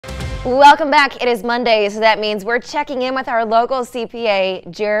Welcome back. It is Monday, so that means we're checking in with our local CPA,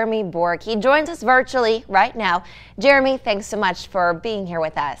 Jeromy Bourque. He joins us virtually right now. Jeromy, thanks so much for being here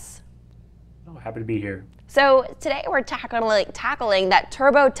with us. Oh, happy to be here. So today we're tackling that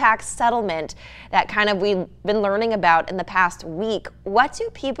TurboTax settlement that we've been learning about in the past week. What do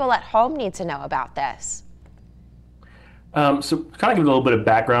people at home need to know about this? So kind of give a little bit of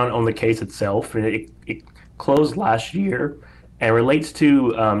background on the case itself. It closed last year and relates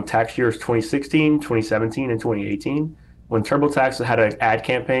to tax years 2016, 2017, and 2018 when TurboTax had an ad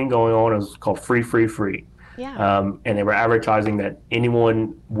campaign going on. It was called Free, Free, Free. Yeah. And they were advertising that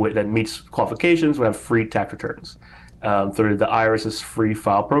anyone that meets qualifications would have free tax returns through the IRS's free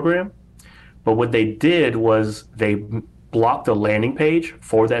file program. But what they did was they blocked the landing page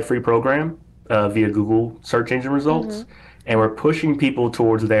for that free program via Google search engine results, and were pushing people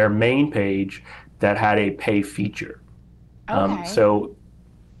towards their main page that had a pay feature. Okay. So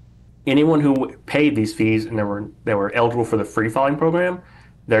anyone who paid these fees and they were eligible for the free filing program,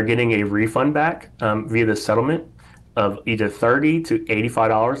 they're getting a refund back via the settlement of either $30 to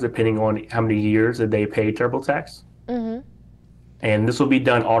 $85, depending on how many years that they paid TurboTax. And this will be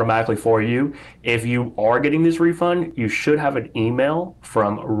done automatically for you. If you are getting this refund, you should have an email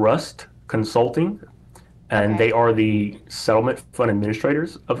from Rust Consulting, and they are the settlement fund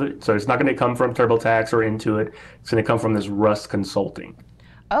administrators of it. So it's not going to come from TurboTax or Intuit. It's going to come from this Rust Consulting.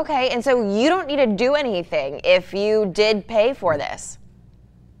 Okay, and so you don't need to do anything if you did pay for this?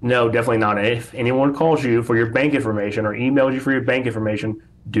 No, definitely not. If anyone calls you for your bank information or emails you for your bank information,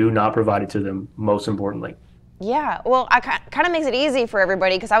 do not provide it to them, most importantly. Yeah, well, I kind of makes it easy for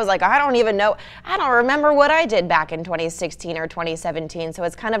everybody because I was like, I don't even know, I don't remember what I did back in 2016 or 2017. So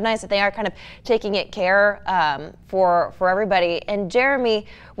it's kind of nice that they are kind of taking care for everybody. And Jeromy,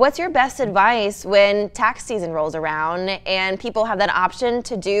 what's your best advice when tax season rolls around and people have that option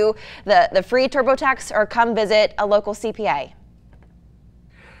to do the free TurboTax or come visit a local CPA?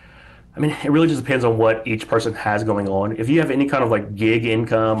 I mean, it really just depends on what each person has going on. If you have any kind of like gig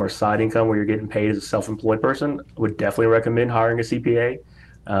income or side income where you're getting paid as a self-employed person, I would definitely recommend hiring a CPA.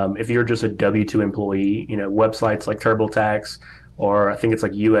 If you're just a W-2 employee, websites like TurboTax, or I think it's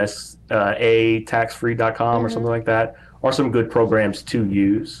like USAtaxfree.com or something like that, are some good programs to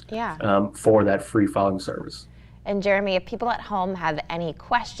use for that free filing service. And Jeromy, if people at home have any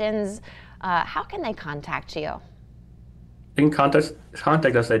questions, how can they contact you? You can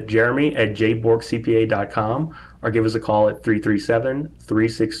contact us at jeremy@jbourquecpa.com or give us a call at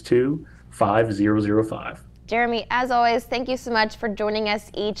 337-362-5005. Jeromy, as always, thank you so much for joining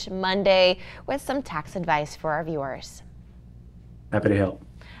us each Monday with some tax advice for our viewers. Happy to help.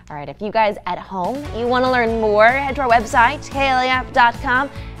 All right, if you guys at home, you want to learn more, head to our website, klaf.com.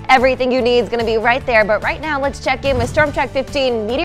 Everything you need is going to be right there. But right now, let's check in with Storm Track 15 meteorologist